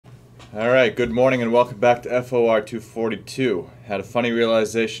Alright, good morning and welcome back to FOR 242. Had a funny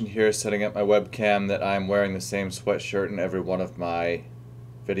realization here setting up my webcam that I'm wearing the same sweatshirt in every one of my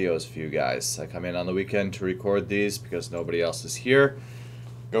videos for you guys. I come in on the weekend to record these because nobody else is here.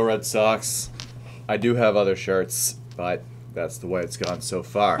 Go Red Sox. I do have other shirts, but that's the way it's gone so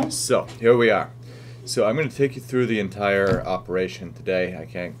far. So, here we are. So I'm going to take you through the entire operation today. I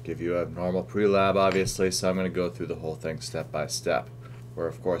can't give you a normal pre-lab, obviously, so I'm going to go through the whole thing step by step. We're,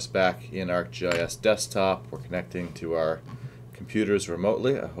 of course, back in ArcGIS Desktop. We're connecting to our computers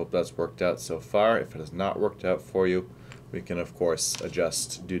remotely. I hope that's worked out so far. If it has not worked out for you, we can, of course,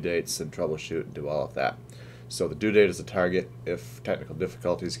 adjust due dates and troubleshoot and do all of that. So the due date is a target. If technical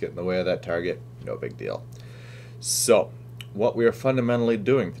difficulties get in the way of that target, no big deal. So, what we are fundamentally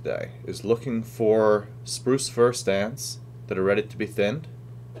doing today is looking for spruce fir stands that are ready to be thinned,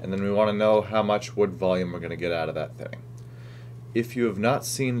 and then we want to know how much wood volume we're going to get out of that thinning. If you have not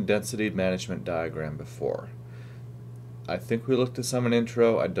seen a density management diagram before, I think we looked at some in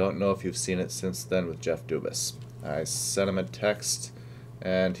intro. I don't know if you've seen it since then with Jeff Dubas. I sent him a text,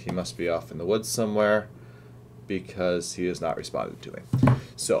 and he must be off in the woods somewhere because he has not responded to me.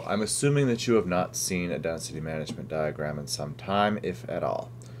 So I'm assuming that you have not seen a density management diagram in some time, if at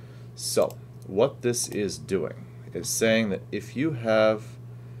all. So what this is doing is saying that if you have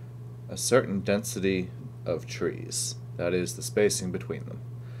a certain density of trees, that is the spacing between them,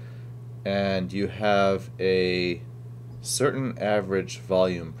 and you have a certain average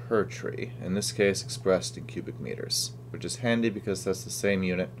volume per tree, in this case expressed in cubic meters, which is handy because that's the same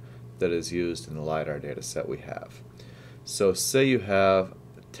unit that is used in the LiDAR data set we have. So say you have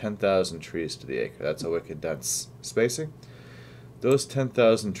 10,000 trees to the acre. That's a wicked dense spacing. Those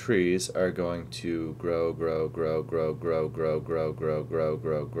 10,000 trees are going to grow, and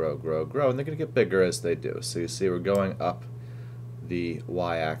they're going to get bigger as they do. So you see we're going up the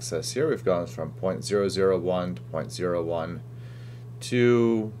y-axis here. We've gone from 0.001 to 0.01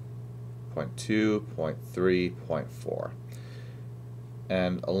 to 0.2, 0.3, 0.4.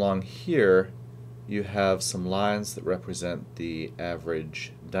 And along here you have some lines that represent the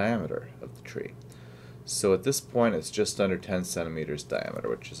average diameter of the tree. So at this point it's just under 10 centimeters diameter,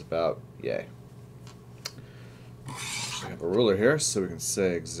 which is about yay. We have a ruler here so we can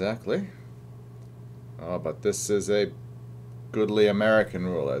say exactly. Oh, but this is a goodly American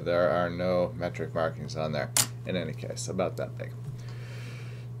ruler. There are no metric markings on there. In any case, about that big.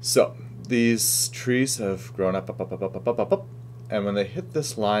 So these trees have grown up, and when they hit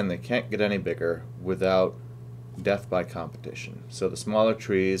this line they can't get any bigger without death by competition. So the smaller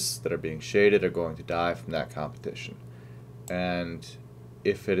trees that are being shaded are going to die from that competition. And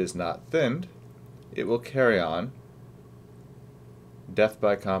if it is not thinned, it will carry on death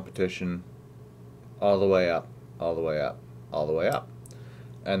by competition all the way up, all the way up, all the way up.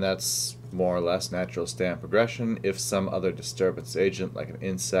 And that's more or less natural stand progression if some other disturbance agent like an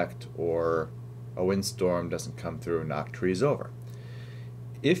insect or a windstorm doesn't come through and knock trees over.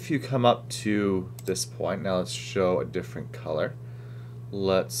 If you come up to this point, now let's show a different color.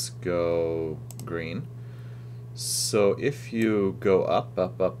 Let's go green. So if you go up,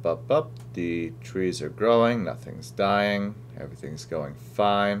 the trees are growing, nothing's dying, everything's going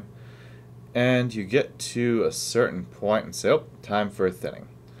fine. And you get to a certain point and say, oh, time for a thinning.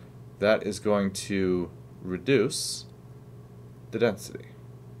 That is going to reduce the density.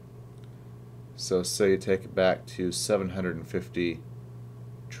 So say you take it back to 750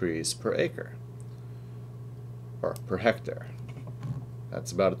 trees per acre, or per hectare.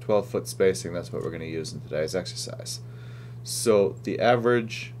 That's about a 12-foot spacing. That's what we're going to use in today's exercise. So the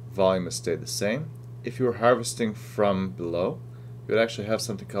average volume has stayed the same. If you were harvesting from below, you would actually have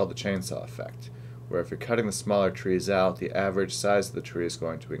something called the chainsaw effect, where if you're cutting the smaller trees out, the average size of the tree is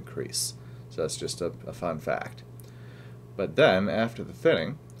going to increase. So that's just a fun fact. But then, after the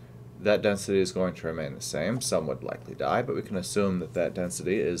thinning, that density is going to remain the same. Some would likely die, but we can assume that that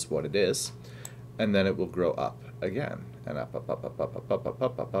density is what it is. And then it will grow up again, and up,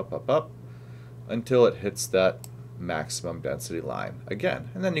 until it hits that maximum density line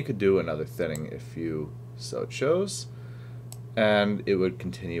again. And then you could do another thinning if you so chose, and it would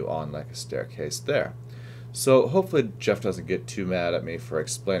continue on like a staircase there. So hopefully Jeff doesn't get too mad at me for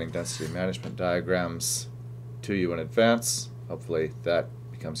explaining density management diagrams to you in advance. Hopefully that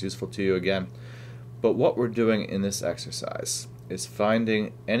becomes useful to you again. But what we're doing in this exercise is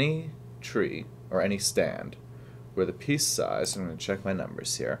finding any tree or any stand where the piece size, I'm going to check my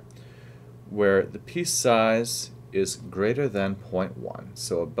numbers here, where the piece size is greater than 0.1,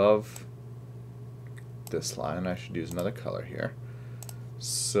 so above this line. I should use another color here.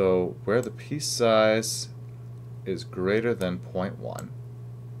 So where the piece size is greater than 0.1,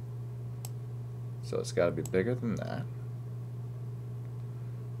 So it's got to be bigger than that.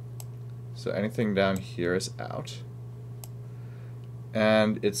 So anything down here is out.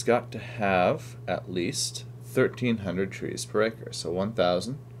 And it's got to have at least 1,300 trees per acre. So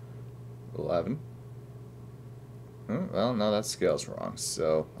 1,011. Well, no, that scale's wrong.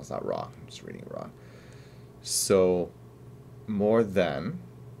 So that's not wrong. I'm just reading it wrong. So more than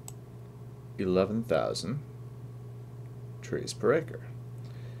 11,000 trees per acre.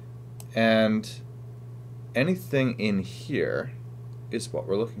 And anything in here is what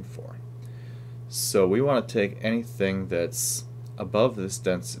we're looking for. So we want to take anything that's above this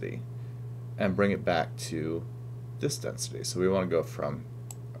density and bring it back to this density. So we want to go from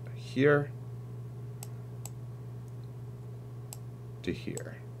here to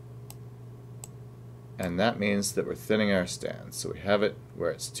here. And that means that we're thinning our stands. So we have it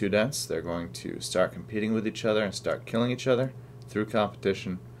where it's too dense. They're going to start competing with each other and start killing each other through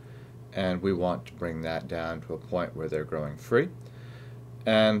competition. And we want to bring that down to a point where they're growing free.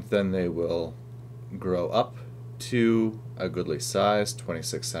 And then they will grow up to a goodly size.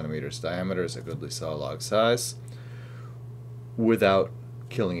 26 centimeters diameter is a goodly saw log size, without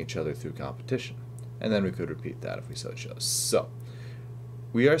killing each other through competition. And then we could repeat that if we so chose. So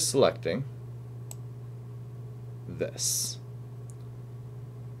we are selecting this,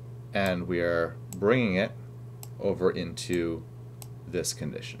 and we are bringing it over into this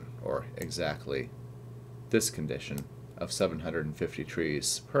condition, or exactly this condition of 750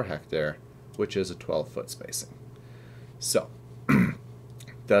 trees per hectare, which is a 12-foot spacing. So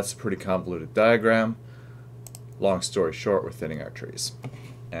that's a pretty convoluted diagram. Long story short, we're thinning our trees,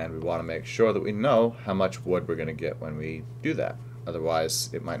 and we want to make sure that we know how much wood we're going to get when we do that.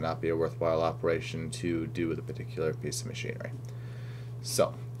 Otherwise, it might not be a worthwhile operation to do with a particular piece of machinery.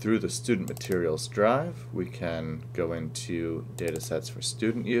 So through the student materials drive, we can go into datasets for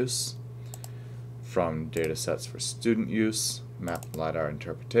student use. From datasets for student use, map and LiDAR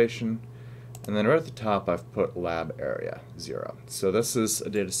interpretation, and then right at the top I've put lab area 0. So this is a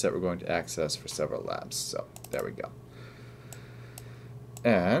dataset we're going to access for several labs. So there we go.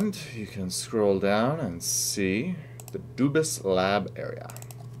 And you can scroll down and see the Dubis lab area.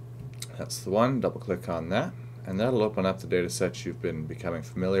 That's the one. Double click on that, and that'll open up the dataset you've been becoming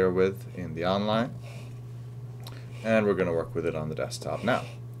familiar with in the online. And we're going to work with it on the desktop now.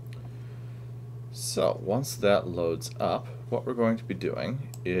 So once that loads up, what we're going to be doing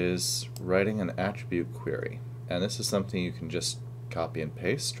is writing an attribute query. And this is something you can just copy and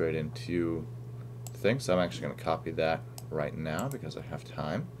paste straight into the thing. So I'm actually going to copy that right now because I have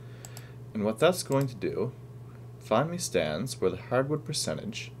time. And what that's going to do, find me stands where the hardwood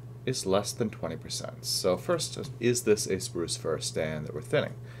percentage is less than 20%. So first, is this a spruce fir stand that we're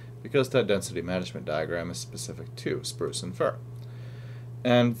thinning? Because that density management diagram is specific to spruce and fir.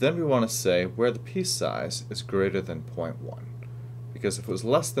 And then we want to say where the piece size is greater than 0.1. Because if it was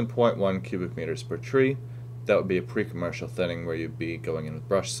less than 0.1 cubic meters per tree, that would be a pre-commercial thinning where you'd be going in with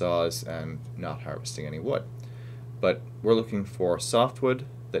brush saws and not harvesting any wood. But we're looking for softwood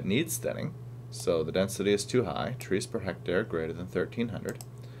that needs thinning, so the density is too high, trees per hectare greater than 1,300.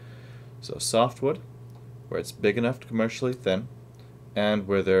 So softwood, where it's big enough to commercially thin, and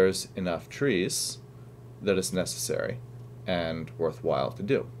where there's enough trees that is necessary and worthwhile to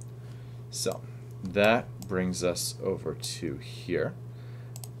do. So that brings us over to here,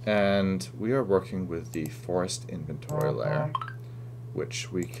 and we are working with the forest inventory layer,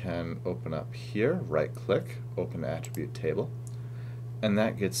 which we can open up here, right click, open attribute table, and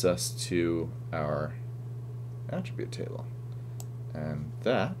that gets us to our attribute table. And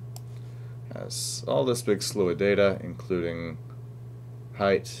that has all this big slew of data, including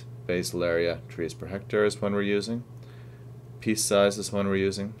height, basal area, trees per hectare is one we're using, piece size is one we're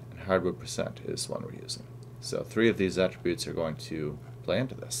using, and hardwood percent is one we're using. So 3 of these attributes are going to play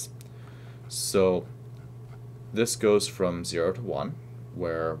into this. So this goes from 0 to 1,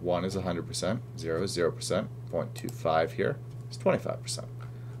 where 1 is 100%, 0 is 0%, 0.25 here is 25%.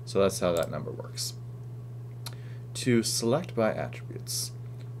 So that's how that number works. To select by attributes,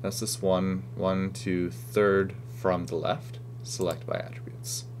 that's this 1, 2, 3rd from the left, select by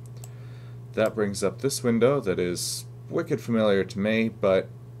attributes. That brings up this window that is wicked familiar to me, but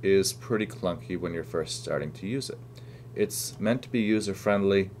is pretty clunky when you're first starting to use it. It's meant to be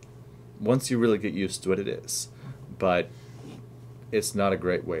user-friendly. Once you really get used to it, it is. But it's not a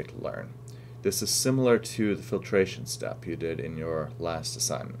great way to learn. This is similar to the filtration step you did in your last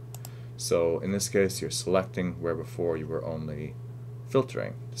assignment. So in this case, you're selecting where before you were only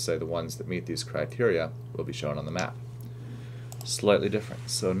filtering to say the ones that meet these criteria will be shown on the map. Slightly different.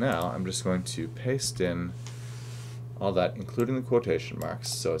 So now I'm just going to paste in all that including the quotation marks.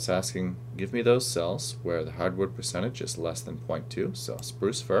 So it's asking, give me those cells where the hardwood percentage is less than 0.2, so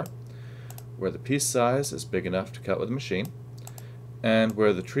spruce fir, where the piece size is big enough to cut with a machine, and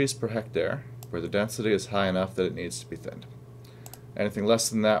where the trees per hectare, where the density is high enough that it needs to be thinned. Anything less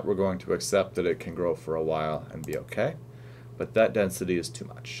than that, we're going to accept that it can grow for a while and be okay, but that density is too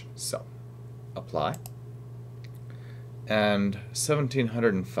much. So, apply. And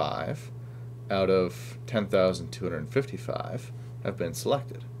 1,705 out of 10,255 have been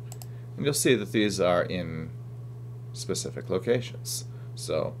selected. And you'll see that these are in specific locations.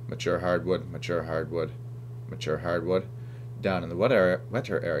 So, mature hardwood, mature hardwood, mature hardwood. Down in the wetter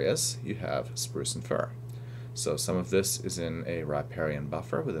areas, you have spruce and fir. So some of this is in a riparian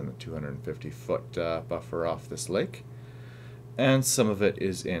buffer within the 250-foot buffer off this lake, and some of it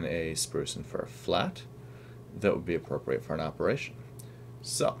is in a spruce and fir flat that would be appropriate for an operation.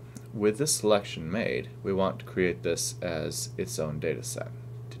 So with this selection made, we want to create this as its own data set.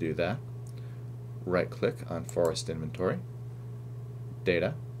 To do that, right-click on Forest Inventory,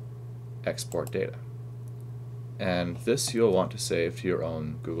 Data, Export Data. And this you'll want to save to your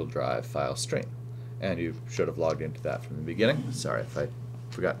own Google Drive file stream. And you should have logged into that from the beginning. Sorry if I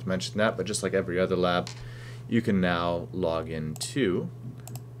forgot to mention that, but just like every other lab, you can now log into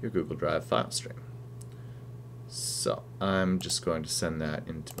your Google Drive file stream. So I'm just going to send that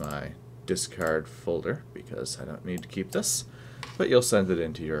into my discard folder because I don't need to keep this, but you'll send it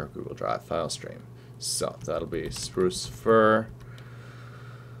into your Google Drive file stream. So that'll be spruce fir,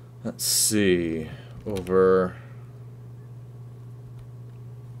 let's see, over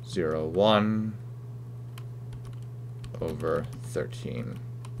 0.1 over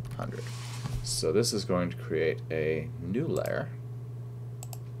 1,300. So this is going to create a new layer,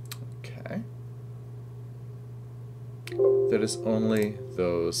 okay, that is only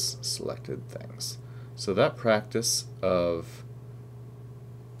those selected things. So that practice of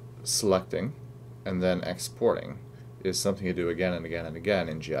selecting and then exporting is something you do again and again and again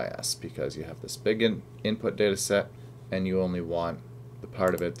in GIS, because you have this big input data set and you only want the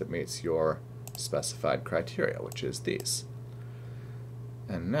part of it that meets your specified criteria, which is these.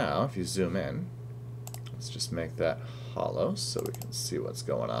 And now if you zoom in, let's just make that hollow so we can see what's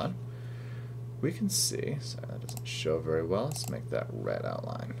going on. We can see, sorry that doesn't show very well, let's make that red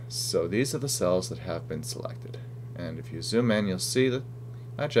outline. So these are the cells that have been selected. And if you zoom in, you'll see that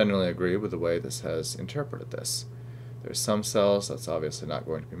I generally agree with the way this has interpreted this. There's some cells that's obviously not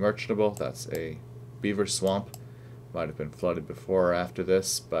going to be merchantable. That's a beaver swamp. Might have been flooded before or after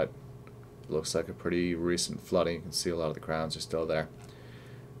this, but it looks like a pretty recent flooding. You can see a lot of the crowns are still there.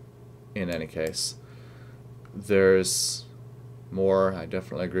 In any case, there's more. I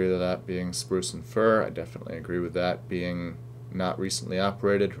definitely agree with that being spruce and fir. I definitely agree with that being not recently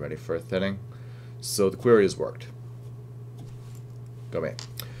operated, ready for thinning. So the query has worked. Go me.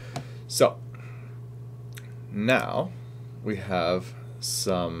 So now we have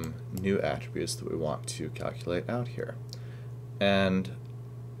some new attributes that we want to calculate out here. And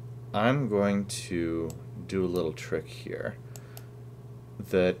I'm going to do a little trick here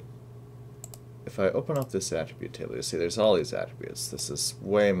that if I open up this attribute table, you'll see there's all these attributes. This is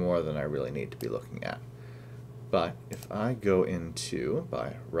way more than I really need to be looking at. But if I go into,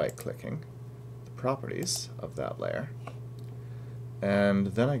 by right-clicking, the properties of that layer, and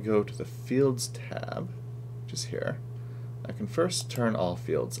then I go to the Fields tab, which is here, I can first turn all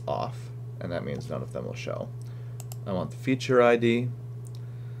fields off, and that means none of them will show. I want the feature ID,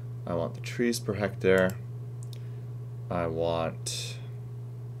 I want the trees per hectare, I want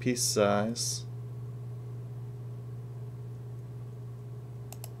piece size,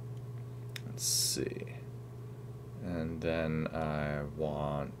 let's see, and then I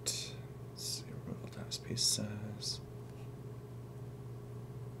want, let's see, removal times piece size.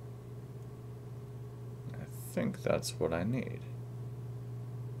 I think that's what I need.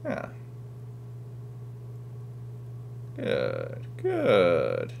 Yeah. Good,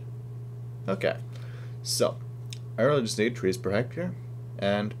 good. Okay, so I really just need trees per hectare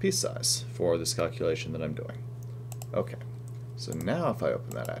and piece size for this calculation that I'm doing. Okay, so now if I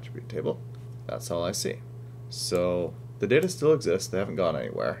open that attribute table, that's all I see. So the data still exists, they haven't gone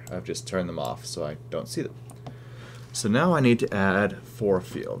anywhere. I've just turned them off so I don't see them. So now I need to add 4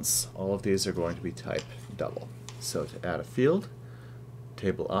 fields. All of these are going to be type double. So to add a field,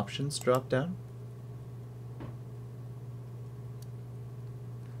 table options drop down,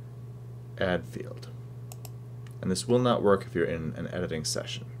 add field. And this will not work if you're in an editing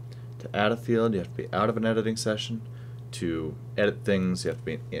session. To add a field, you have to be out of an editing session. To edit things, you have to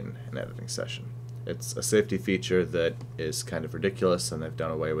be in an editing session. It's a safety feature that is kind of ridiculous, and they've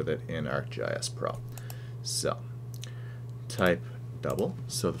done away with it in ArcGIS Pro. So type double.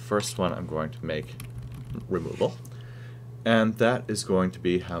 So the first one I'm going to make removal, and that is going to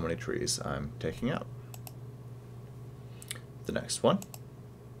be how many trees I'm taking out. The next one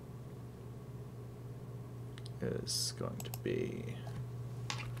is going to be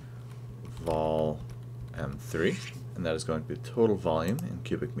vol m3, and that is going to be total volume in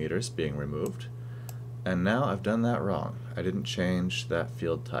cubic meters being removed. And now I've done that wrong. I didn't change that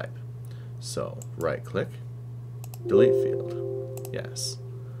field type. So right click, delete field, yes,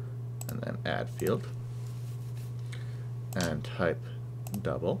 and then add field, and type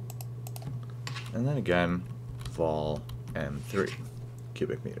double, and then again vol m3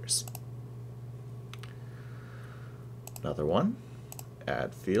 cubic meters. Another one,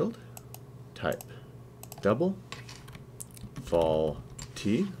 add field, type double, vol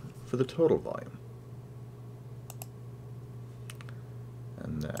t for the total volume,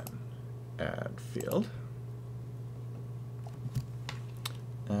 and then add field,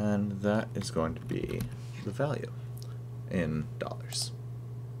 and that is going to be the value in dollars.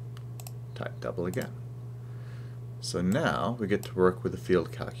 Type double again. So now we get to work with the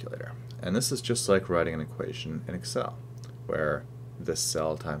field calculator, and this is just like writing an equation in Excel, where this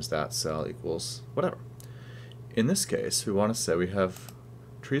cell times that cell equals whatever. In this case, we want to say we have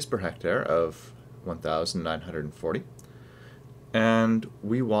trees per hectare of 1,940, and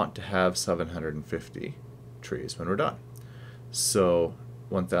we want to have 750 trees when we're done. So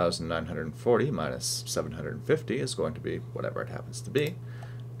 1,940 minus 750 is going to be whatever it happens to be,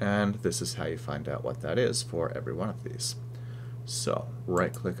 and this is how you find out what that is for every one of these. So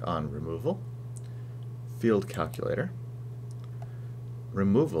right click on removal, field calculator,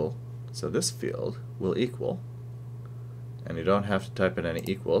 removal, so this field will equal, and you don't have to type in any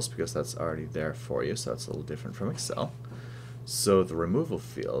equals because that's already there for you, so that's a little different from Excel. So the removal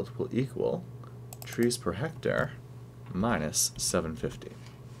field will equal trees per hectare minus 750.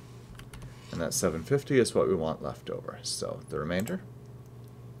 And that 750 is what we want left over. So the remainder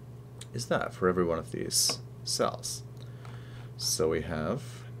is that for every one of these cells. So we have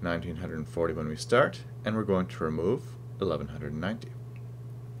 1,940 when we start, and we're going to remove 1,190.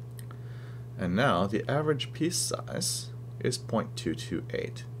 And now the average piece size is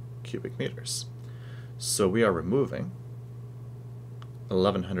 0.228 cubic meters. So we are removing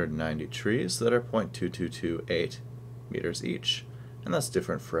 1,190 trees that are 0.2228 meters each, and that's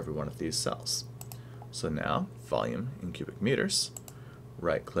different for every one of these cells. So now, volume in cubic meters,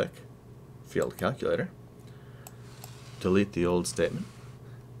 right click, field calculator, delete the old statement,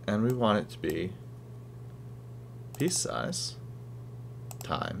 and we want it to be piece size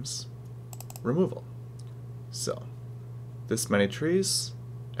times removal. So this many trees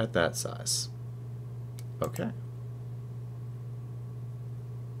at that size. Okay.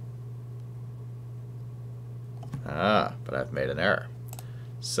 But I've made an error.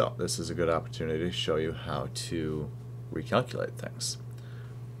 So this is a good opportunity to show you how to recalculate things.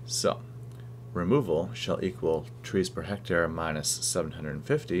 So removal shall equal trees per hectare minus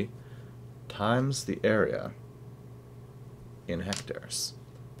 750 times the area in hectares,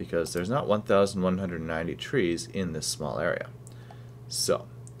 because there's not 1,190 trees in this small area. So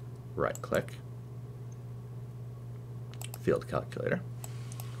right click, field calculator,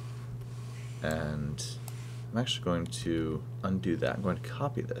 and I'm actually going to undo that. I'm going to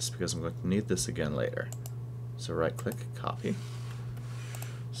copy this because I'm going to need this again later. So right click, copy.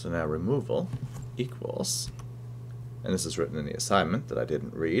 So now removal equals, and this is written in the assignment that I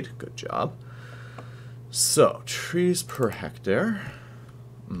didn't read, good job. So trees per hectare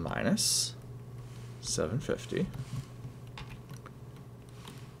minus 750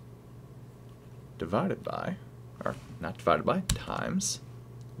 divided by, or not divided by, times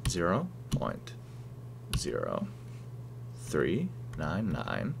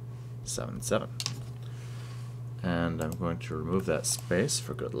 0.039977. And I'm going to remove that space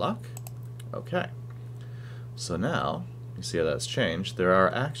for good luck. Okay. So now, you see how that's changed. There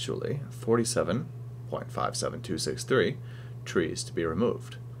are actually 47.57263 trees to be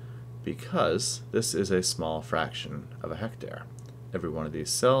removed, because this is a small fraction of a hectare. Every one of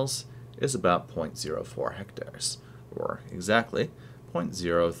these cells is about 0.04 hectares, or exactly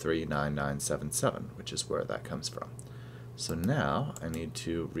 0.039977, which is where that comes from. So now I need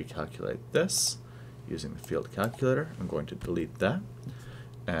to recalculate this using the field calculator. I'm going to delete that,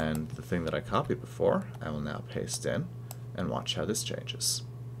 and the thing that I copied before I will now paste in, and watch how this changes.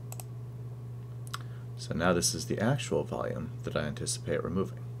 So now this is the actual volume that I anticipate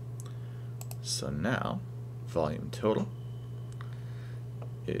removing. So now volume total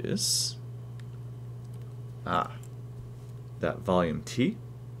is that volume T.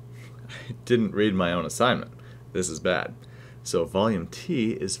 I didn't read my own assignment. This is bad. So volume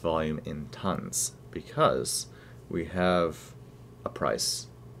T is volume in tons because we have a price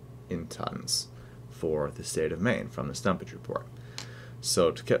in tons for the state of Maine from the stumpage report.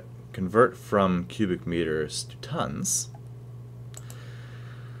 So to convert from cubic meters to tons,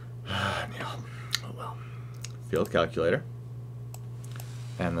 field calculator,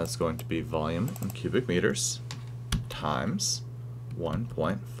 and that's going to be volume in cubic meters times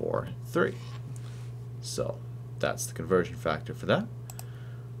 1.43. So that's the conversion factor for that.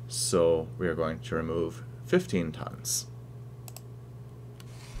 So we are going to remove 15 tons.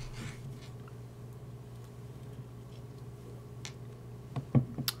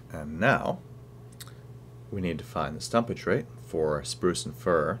 And now we need to find the stumpage rate for spruce and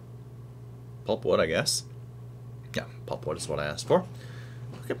fir pulpwood, I guess. Yeah, pulpwood is what I asked for.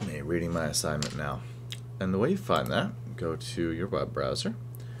 Look at me reading my assignment now. And the way you find that, go to your web browser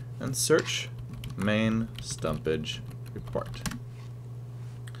and search Maine Stumpage Report.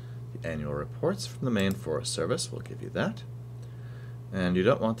 The annual reports from the Maine Forest Service will give you that. And you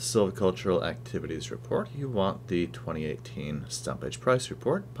don't want the Silvicultural Activities Report, you want the 2018 Stumpage Price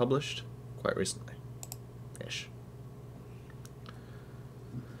Report, published quite recently-ish.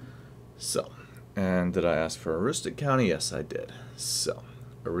 So, and did I ask for Aroostook County? Yes, I did. So,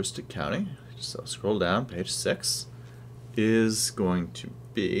 Aroostook County, so scroll down, page 6, is going to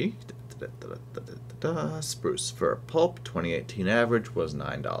be spruce fir pulp, 2018 average was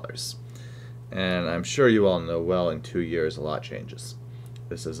 $9. And I'm sure you all know well in 2 years a lot changes.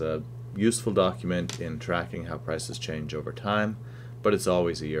 This is a useful document in tracking how prices change over time, but it's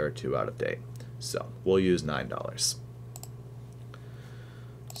always a year or two out of date. So we'll use $9.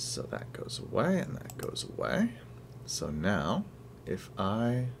 So that goes away and that goes away. So now if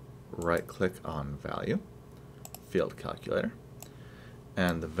I right click on value, field calculator,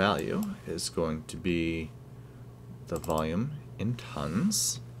 and the value is going to be the volume in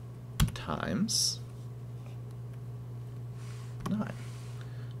tons times 9.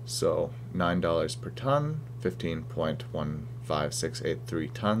 So $9 per ton,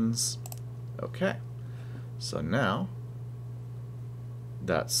 15.15683 tons. Okay, so now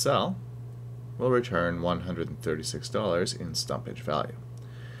that cell will return $136 in stumpage value.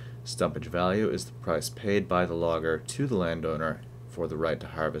 Stumpage value is the price paid by the logger to the landowner for the right to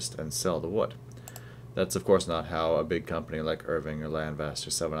harvest and sell the wood. That's of course not how a big company like Irving or Landvast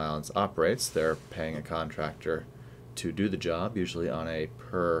or Seven Islands operates. They're paying a contractor to do the job, usually on a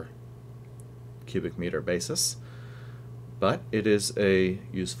per cubic meter basis. But it is a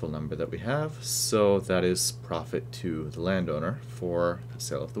useful number that we have, so that is profit to the landowner for the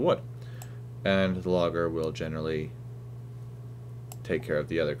sale of the wood. And the logger will generally take care of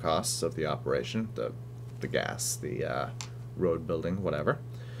the other costs of the operation, the gas, the road building, whatever.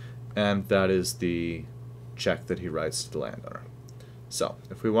 And that is the check that he writes to the landowner. So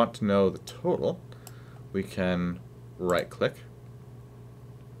if we want to know the total, we can right-click,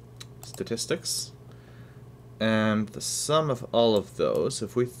 Statistics, and the sum of all of those,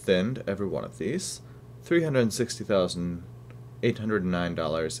 if we thinned every one of these,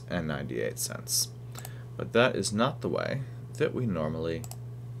 $360,809.98. But that is not the way that we normally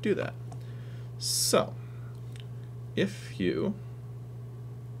do that. So, if you,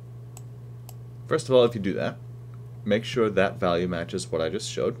 first of all, if you do that, make sure that value matches what I just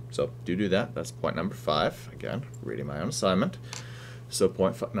showed. So do that. That's point number 5. Again, reading my own assignment. So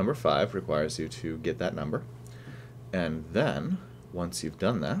point number 5 requires you to get that number. And then, once you've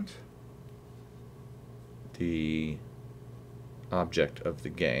done that, the object of the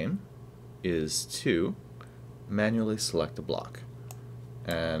game is to manually select a block.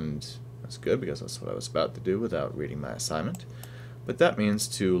 And that's good because that's what I was about to do without reading my assignment. But that means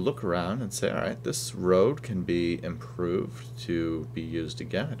to look around and say, alright, this road can be improved to be used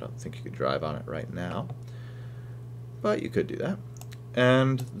again. I don't think you could drive on it right now, but you could do that.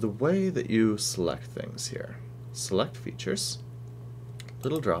 And the way that you select things here, select features,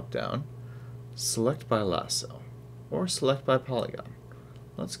 little drop down, select by lasso, or select by polygon.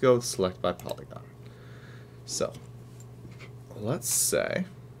 Let's go with select by polygon. So, let's say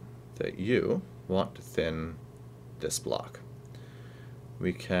that you want to thin this block.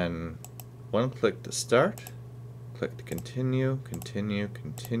 We can one-click to start, click to continue, continue,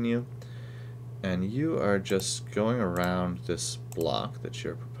 continue, and you are just going around this block that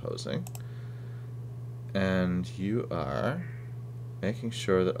you're proposing, and you are making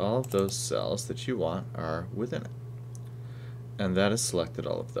sure that all of those cells that you want are within it. And that has selected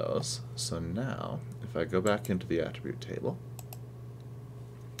all of those. So now, if I go back into the attribute table,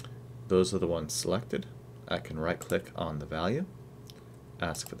 those are the ones selected. I can right-click on the value,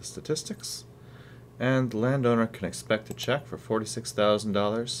 ask for the statistics, and the landowner can expect a check for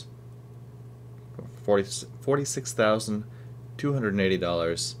 $46,000,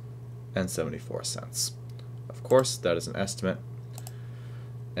 $46,280.74. Of course, that is an estimate,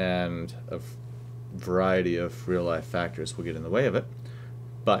 and a variety of real-life factors will get in the way of it,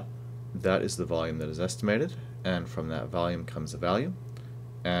 but that is the volume that is estimated, and from that volume comes a value,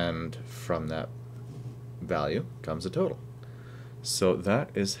 and from that value comes a total. So that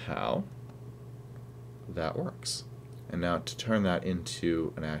is how that works. And now to turn that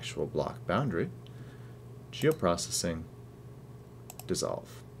into an actual block boundary, geoprocessing,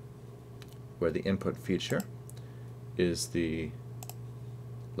 dissolve, where the input feature is the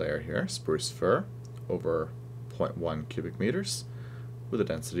layer here, spruce fir, over 0.1 cubic meters with a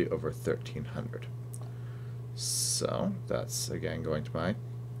density over 1,300. So that's again going to my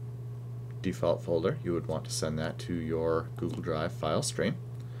default folder. You would want to send that to your Google Drive file stream.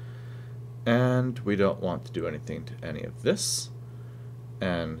 And we don't want to do anything to any of this,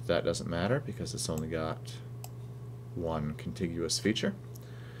 and that doesn't matter because it's only got one contiguous feature.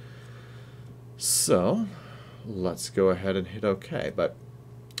 So let's go ahead and hit OK. But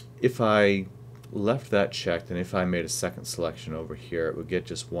if I left that checked and if I made a second selection over here, it would get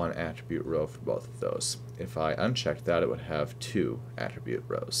just one attribute row for both of those. If I unchecked that, it would have two attribute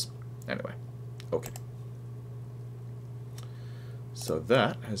rows. Anyway, OK. So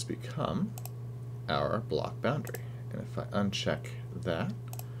that has become our block boundary. And if I uncheck that,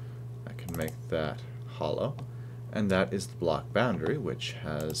 I can make that hollow. And that is the block boundary, which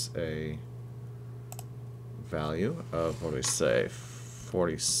has a value of, what do we say,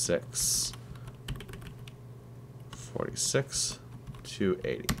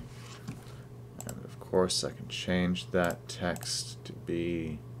 46,280. And of course I can change that text to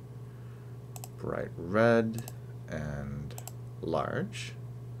be bright red and large.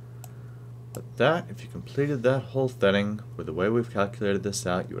 But that, if you completed that whole thing with the way we've calculated this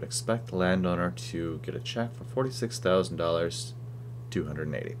out, you would expect the landowner to get a check for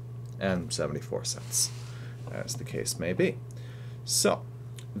 $46,280.74, as the case may be. So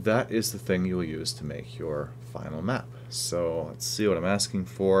that is the thing you will use to make your final map. So let's see what I'm asking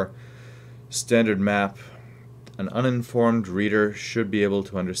for. Standard map. An uninformed reader should be able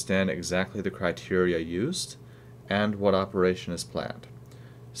to understand exactly the criteria used and what operation is planned.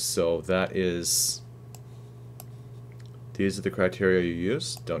 So that is, these are the criteria you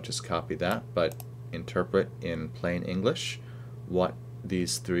use. Don't just copy that, but interpret in plain English what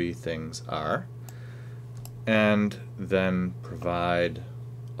these three things are, and then provide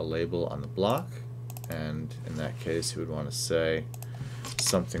a label on the block. And in that case, you would want to say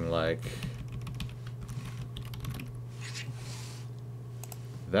something like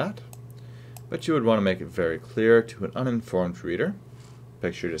that. But you would want to make it very clear to an uninformed reader,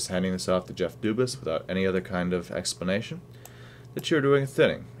 picture just handing this off to Jeff Dubas without any other kind of explanation, that you're doing a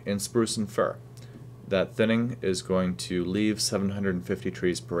thinning in spruce and fir. That thinning is going to leave 750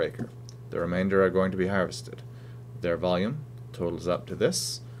 trees per acre. The remainder are going to be harvested. Their volume totals up to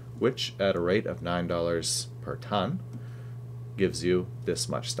this, which at a rate of $9 per ton gives you this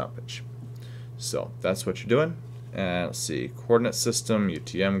much stumpage. So that's what you're doing. And let's see, coordinate system,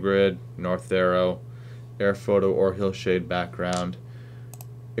 UTM grid, north arrow, air photo or hillshade background.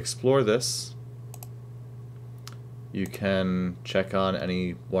 Explore this. You can check on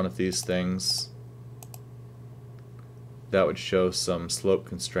any one of these things. That would show some slope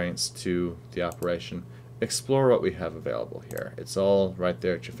constraints to the operation. Explore what we have available here. It's all right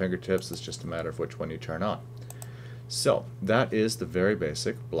there at your fingertips. It's just a matter of which one you turn on. So that is the very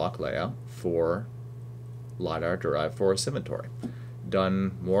basic block layout for LiDAR derived forest inventory.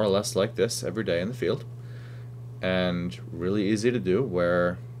 Done more or less like this every day in the field, and really easy to do,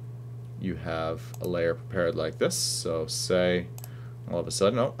 where you have a layer prepared like this. So say all of a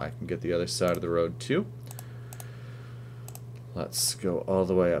sudden, oh, I can get the other side of the road too. Let's go all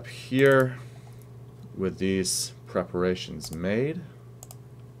the way up here. With these preparations made,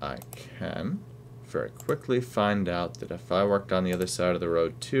 I can very quickly find out that if I worked on the other side of the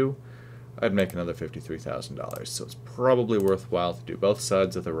road too, I'd make another $53,000. So it's probably worthwhile to do both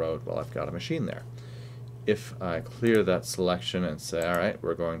sides of the road while I've got a machine there. If I clear that selection and say, all right,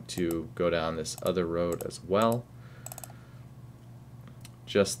 we're going to go down this other road as well,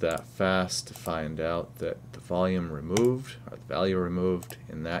 just that fast to find out that the volume removed, or the value removed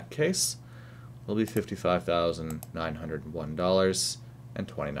in that case, will be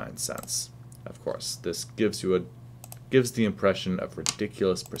 $55,901.29. Of course, this gives the impression of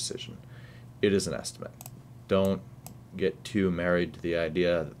ridiculous precision. It is an estimate. Don't get too married to the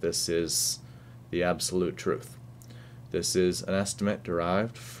idea that this is the absolute truth. This is an estimate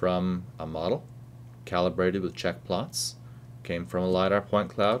derived from a model calibrated with check plots, came from a LiDAR point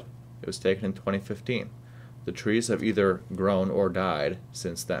cloud. It was taken in 2015. The trees have either grown or died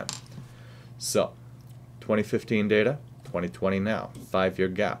since then. So, 2015 data, 2020 now, 5-year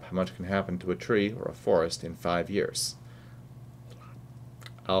gap. How much can happen to a tree or a forest in 5 years?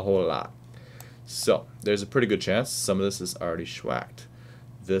 A whole lot. So, there's a pretty good chance some of this is already schwacked.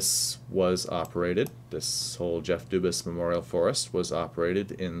 This was operated, this whole Jeff Dubas Memorial Forest was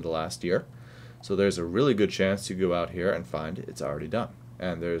operated in the last year. So there's a really good chance you go out here and find it's already done.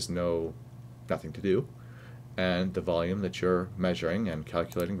 And there's nothing to do. And the volume that you're measuring and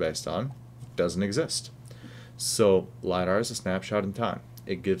calculating based on doesn't exist. So LiDAR is a snapshot in time.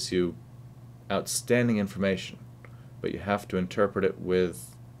 It gives you outstanding information, but you have to interpret it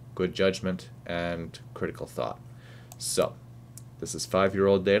with good judgment and critical thought. So, this is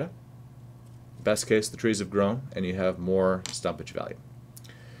 5-year-old data. Best case, the trees have grown and you have more stumpage value.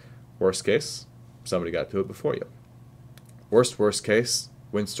 Worst case, somebody got to it before you. Worst case,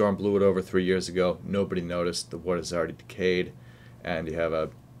 windstorm blew it over 3 years ago, nobody noticed, the wood is already decayed, and you have a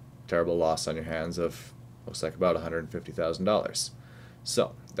terrible loss on your hands of, looks like about $150,000.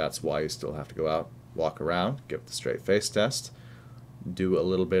 So, that's why you still have to go out, walk around, give the straight face test, do a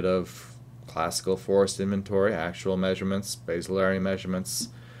little bit of classical forest inventory, actual measurements, basal area measurements,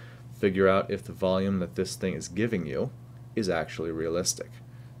 figure out if the volume that this thing is giving you is actually realistic.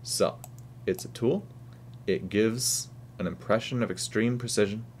 So, it's a tool. It gives an impression of extreme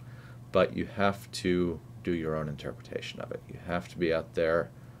precision, but you have to do your own interpretation of it. You have to be out there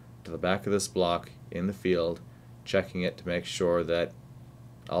to the back of this block in the field, checking it to make sure that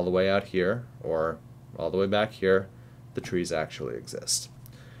all the way out here, or all the way back here, the trees actually exist.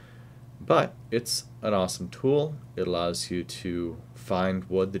 But it's an awesome tool. It allows you to find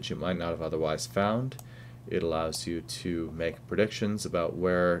wood that you might not have otherwise found. It allows you to make predictions about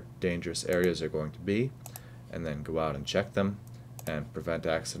where dangerous areas are going to be, and then go out and check them and prevent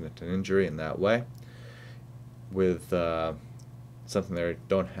accident and injury in that way. With something they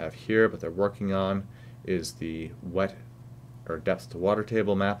don't have here but they're working on is the wet or depth to water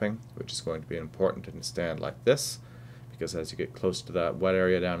table mapping, which is going to be important in a stand like this, because as you get close to that wet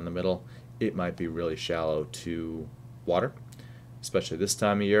area down in the middle, it might be really shallow to water, especially this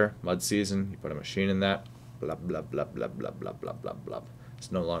time of year, mud season. You put a machine in that, blah blah blah blah blah blah blah blah blah.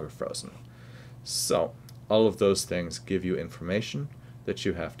 It's no longer frozen. So all of those things give you information that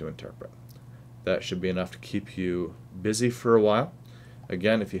you have to interpret. That should be enough to keep you busy for a while.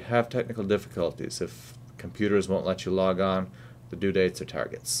 Again, if you have technical difficulties, if computers won't let you log on, the due dates are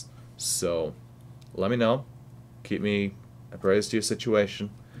targets. So let me know. Keep me appraised to your situation,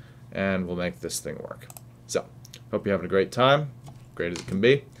 and we'll make this thing work. So, hope you're having a great time, great as it can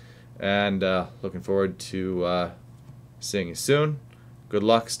be, and looking forward to seeing you soon. Good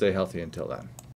luck, stay healthy until then.